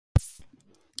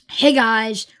Hey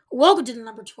guys, welcome to the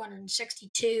number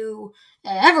 262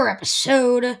 ever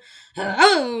episode of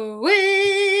Wiz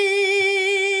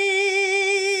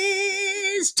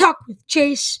Talk with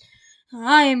Chase.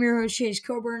 I am your host, Chase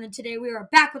Coburn, and today we are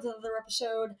back with another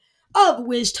episode of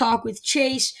Wiz Talk with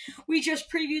Chase. We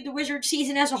just previewed the Wizards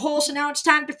season as a whole, so now it's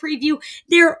time to preview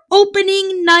their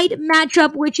opening night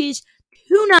matchup, which is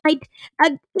tonight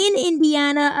in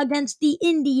Indiana against the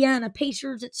Indiana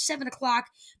Pacers at 7 o'clock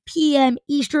p.m.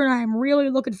 Eastern. I am really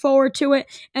looking forward to it,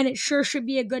 and it sure should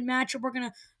be a good matchup. We're going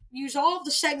to use all of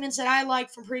the segments that I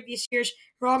like from previous years.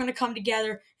 We're all going to come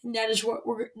together, and that is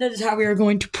how we are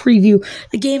going to preview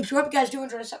the games. So I hope you guys do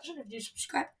enjoy this episode. If you do,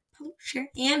 subscribe, follow, share,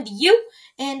 and view.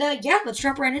 And let's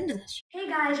jump right into this. Hey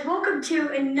guys, welcome to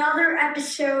another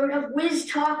episode of Wiz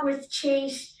Talk with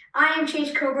Chase. I am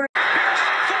Chase Coburn.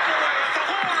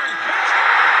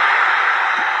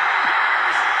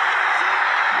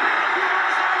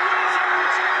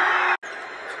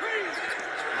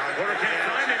 Porter can't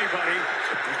find anybody.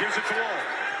 He gives it to Wall.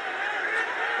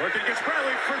 Working against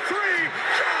Bradley for three.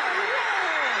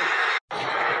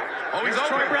 Oh, he's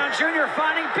Troy Brown Jr.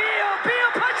 finding Beal.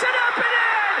 Beal puts it up and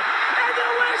in. And the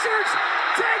Wizards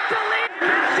take the lead.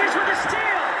 Matthews with a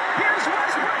steal. Here's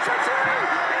Westbrook for three.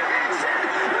 It's in.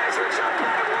 Wizards up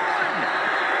by one.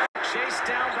 Chased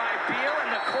down by Beal in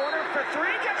the corner for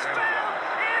three. Gets fouled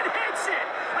and hits it.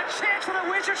 A chance for the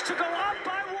Wizards to go up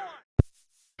by one.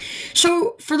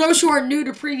 So, for those who are new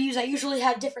to previews, I usually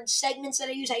have different segments that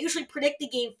I use. I usually predict the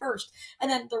game first, and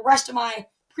then the rest of my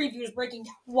previews breaking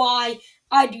down why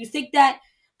I do think that.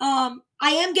 I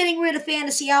am getting rid of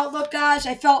Fantasy Outlook, guys.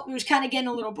 I felt it was kind of getting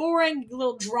a little boring, a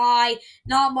little dry,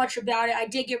 not much about it. I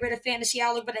did get rid of Fantasy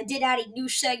Outlook, but I did add a new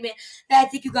segment that I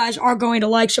think you guys are going to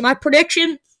like. So, my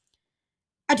prediction,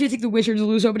 I do think the Wizards will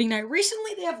lose opening night.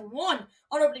 Recently, they have won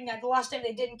on opening night. The last time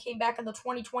they didn't came back in the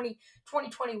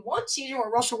 2020-2021 season where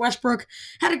Russell Westbrook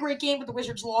had a great game, but the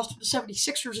Wizards lost to the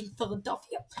 76ers in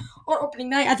Philadelphia on opening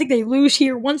night. I think they lose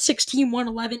here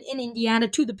 116-111 in Indiana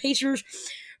to the Pacers.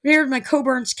 Here's my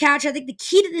Coburn's catch. I think the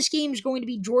key to this game is going to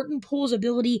be Jordan Poole's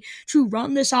ability to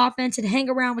run this offense and hang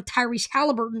around with Tyrese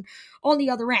Halliburton on the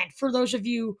other end. For those of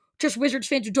you just Wizards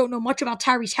fans who don't know much about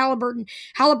Tyrese Halliburton,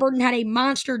 Halliburton had a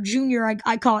monster junior,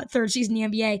 I call it third season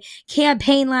in the NBA,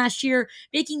 campaign last year,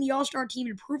 making the All-Star team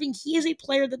and proving he is a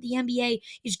player that the NBA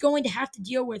is going to have to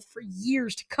deal with for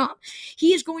years to come.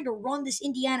 He is going to run this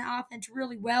Indiana offense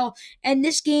really well, and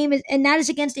that is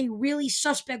against a really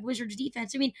suspect Wizards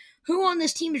defense. I mean, who on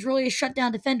this team is really a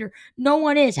shutdown defender? No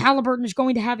one is. Halliburton is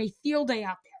going to have a field day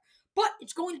out there. But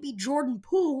it's going to be Jordan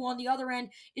Poole, who on the other end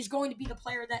is going to be the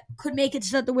player that could make it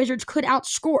so that the Wizards could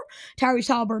outscore Tyrese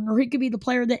Halliburton, or he could be the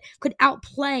player that could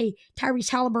outplay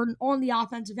Tyrese Halliburton on the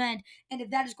offensive end. And if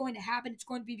that is going to happen, it's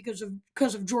going to be because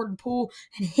of Jordan Poole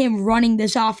and him running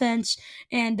this offense.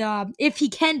 And if he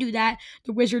can do that,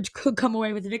 the Wizards could come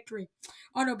away with a victory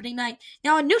on opening night.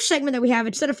 Now, a new segment that we have,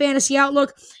 instead of Fantasy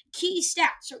Outlook, key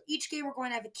stats. So each game we're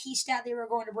going to have a key stat that we're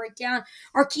going to break down.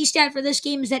 Our key stat for this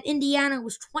game is that Indiana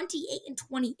was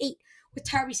 28-28 with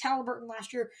Tyrese Halliburton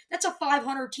last year. That's a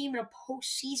 500 team and a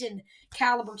postseason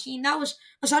caliber team. That was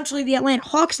essentially the Atlanta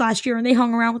Hawks last year, and they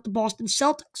hung around with the Boston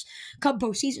Celtics come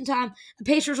postseason time. The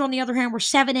Pacers, on the other hand, were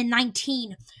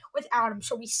 7-19 without him.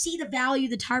 So we see the value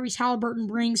that Tyrese Halliburton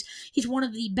brings. He's one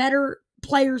of the better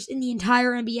players in the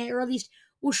entire NBA, or at least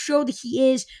will show that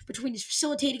he is between his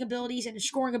facilitating abilities and his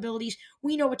scoring abilities.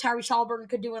 We know what Tyrese Halliburton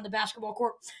could do on the basketball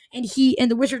court, and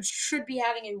the Wizards should be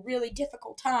having a really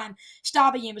difficult time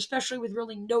stopping him, especially with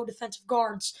really no defensive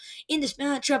guards in this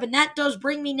matchup. And that does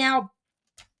bring me now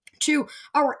to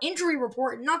our injury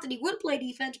report. Not that he would play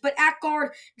defense, but at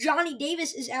guard, Johnny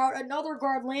Davis is out. Another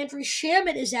guard, Landry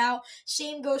Shamet, is out.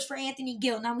 Same goes for Anthony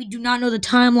Gill. Now, we do not know the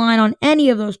timeline on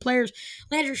any of those players.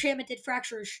 Landry Shamet did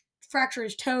fracture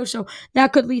his toe, so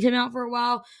that could leave him out for a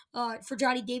while. For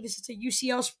Johnny Davis, it's a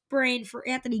UCL sprain. For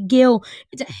Anthony Gill,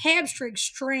 it's a hamstring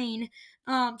strain.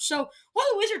 So while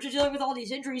the Wizards are dealing with all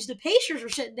these injuries, the Pacers are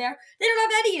sitting there. They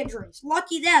don't have any injuries.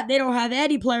 Lucky them. They don't have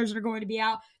any players that are going to be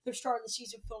out. They're starting the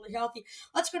season fully healthy.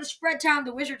 Let's go to spread time.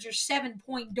 The Wizards are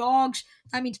 7-point dogs.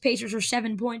 That means Pacers are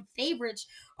 7-point favorites.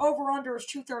 Over-under is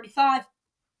 235.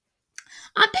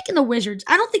 I'm picking the Wizards.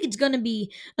 I don't think it's going to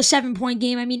be a 7-point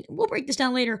game. I mean, we'll break this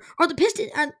down later. Are the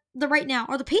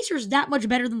Pacers that much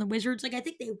better than the Wizards? I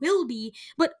think they will be,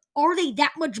 but are they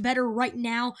that much better right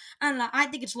now? I don't know. I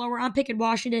think it's lower. I'm picking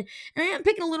Washington, and I'm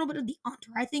picking a little bit of the under.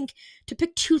 I think to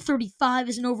pick 235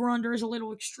 as an over-under is a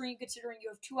little extreme, considering you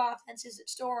have two offenses that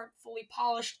still aren't fully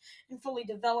polished and fully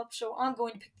developed, so I'm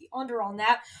going to pick the under on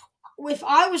that. if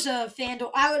I was a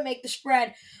FanDuel, I would make the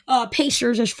spread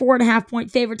Pacers as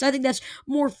 4.5-point favorites. I think that's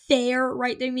more fair,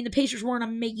 right? I mean, the Pacers weren't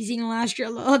amazing last year.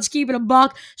 Let's keep it a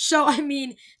buck. So, I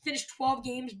mean, finished 12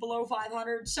 games below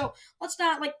 500. So let's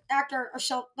not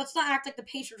act like the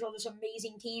Pacers are this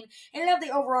amazing team. And have the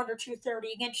over/under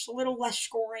 230. Again, just a little less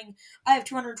scoring. I have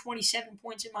 227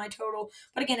 points in my total.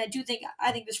 But again,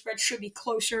 I think the spread should be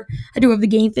closer. I do have the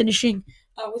game finishing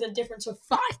with a difference of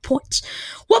 5 points.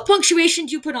 What punctuation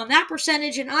do you put on that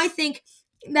percentage? And I think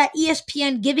that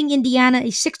ESPN giving Indiana a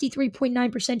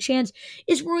 63.9% chance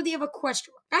is worthy of a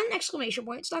question mark. Not an exclamation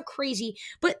point. It's not crazy.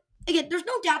 But again, there's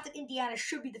no doubt that Indiana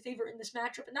should be the favorite in this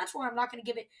matchup, and that's why I'm not going to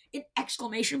give it an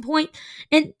exclamation point.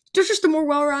 And they're just a more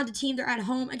well-rounded team. They're at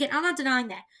home. Again, I'm not denying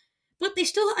that. But they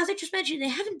still, as I just mentioned, they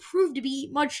haven't proved to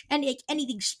be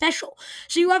anything special.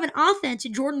 So you have an offense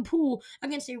in Jordan Poole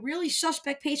against a really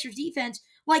suspect Pacers defense,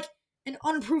 like an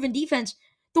unproven defense.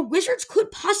 The Wizards could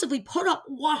possibly put up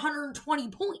 120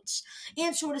 points.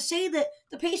 And so to say that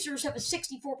the Pacers have a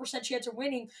 64% chance of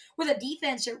winning with a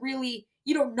defense that really,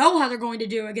 you don't know how they're going to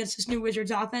do against this new Wizards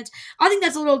offense, I think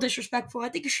that's a little disrespectful. I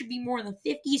think it should be more in the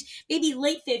 50s, maybe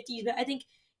late 50s, but I think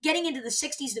getting into the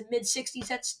 60s to mid 60s,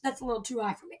 that's a little too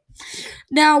high for me.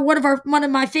 Now, one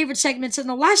of my favorite segments in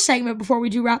the last segment before we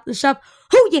do wrap this up,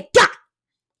 who you got?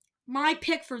 My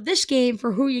pick for this game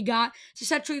for who you got is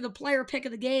essentially the player pick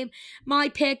of the game. My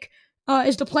pick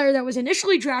is the player that was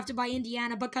initially drafted by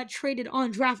Indiana but got traded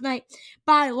on draft night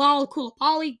by Lal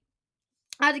Coulibaly.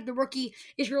 I think the rookie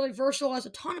is really versatile, has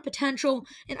a ton of potential.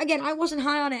 And again, I wasn't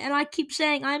high on it. And I keep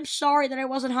saying I'm sorry that I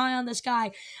wasn't high on this guy.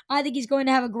 I think he's going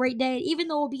to have a great day. Even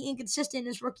though he'll be inconsistent in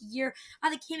his rookie year, I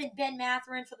think him and Ben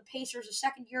Mathurin for the Pacers, a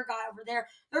second-year guy over there,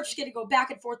 they're just going to go back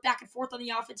and forth on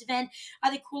the offensive end. I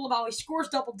think Coulibaly scores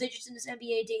double digits in his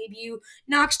NBA debut,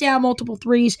 knocks down multiple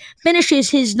threes,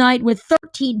 finishes his night with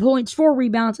 13 points, 4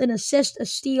 rebounds, an assist, a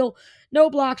steal, no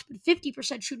blocks, but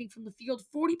 50% shooting from the field,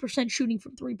 40% shooting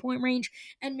from three-point range,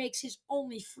 and makes his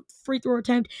only free throw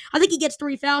attempt. I think he gets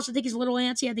 3 fouls. I think he's a little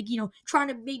antsy. I think, trying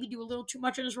to maybe do a little too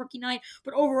much on his rookie night.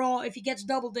 But overall, if he gets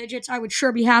double digits, I would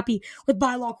sure be happy with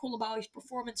Lal Coulibaly's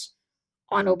performance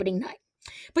on opening night.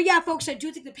 But yeah, folks, I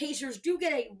do think the Pacers do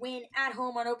get a win at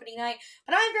home on opening night.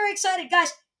 But I'm very excited.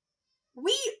 Guys,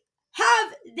 we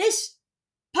have this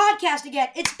podcast again.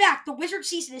 It's back. The Wizard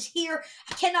season is here.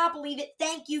 I cannot believe it.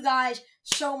 Thank you guys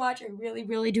so much. I really,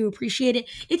 really do appreciate it.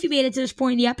 If you made it to this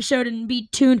point in the episode, and be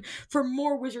tuned for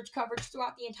more Wizards coverage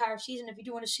throughout the entire season. If you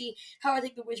do want to see how I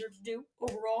think the Wizards do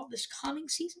overall this coming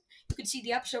season, you can see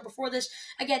the episode before this.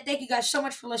 Again, thank you guys so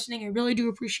much for listening. I really do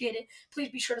appreciate it.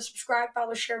 Please be sure to subscribe,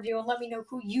 follow, share, view, and let me know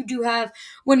who you do have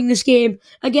winning this game.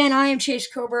 Again, I am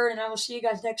Chase Coburn, and I will see you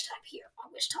guys next time here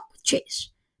on Wiz Talk with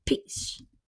Chase. Peace.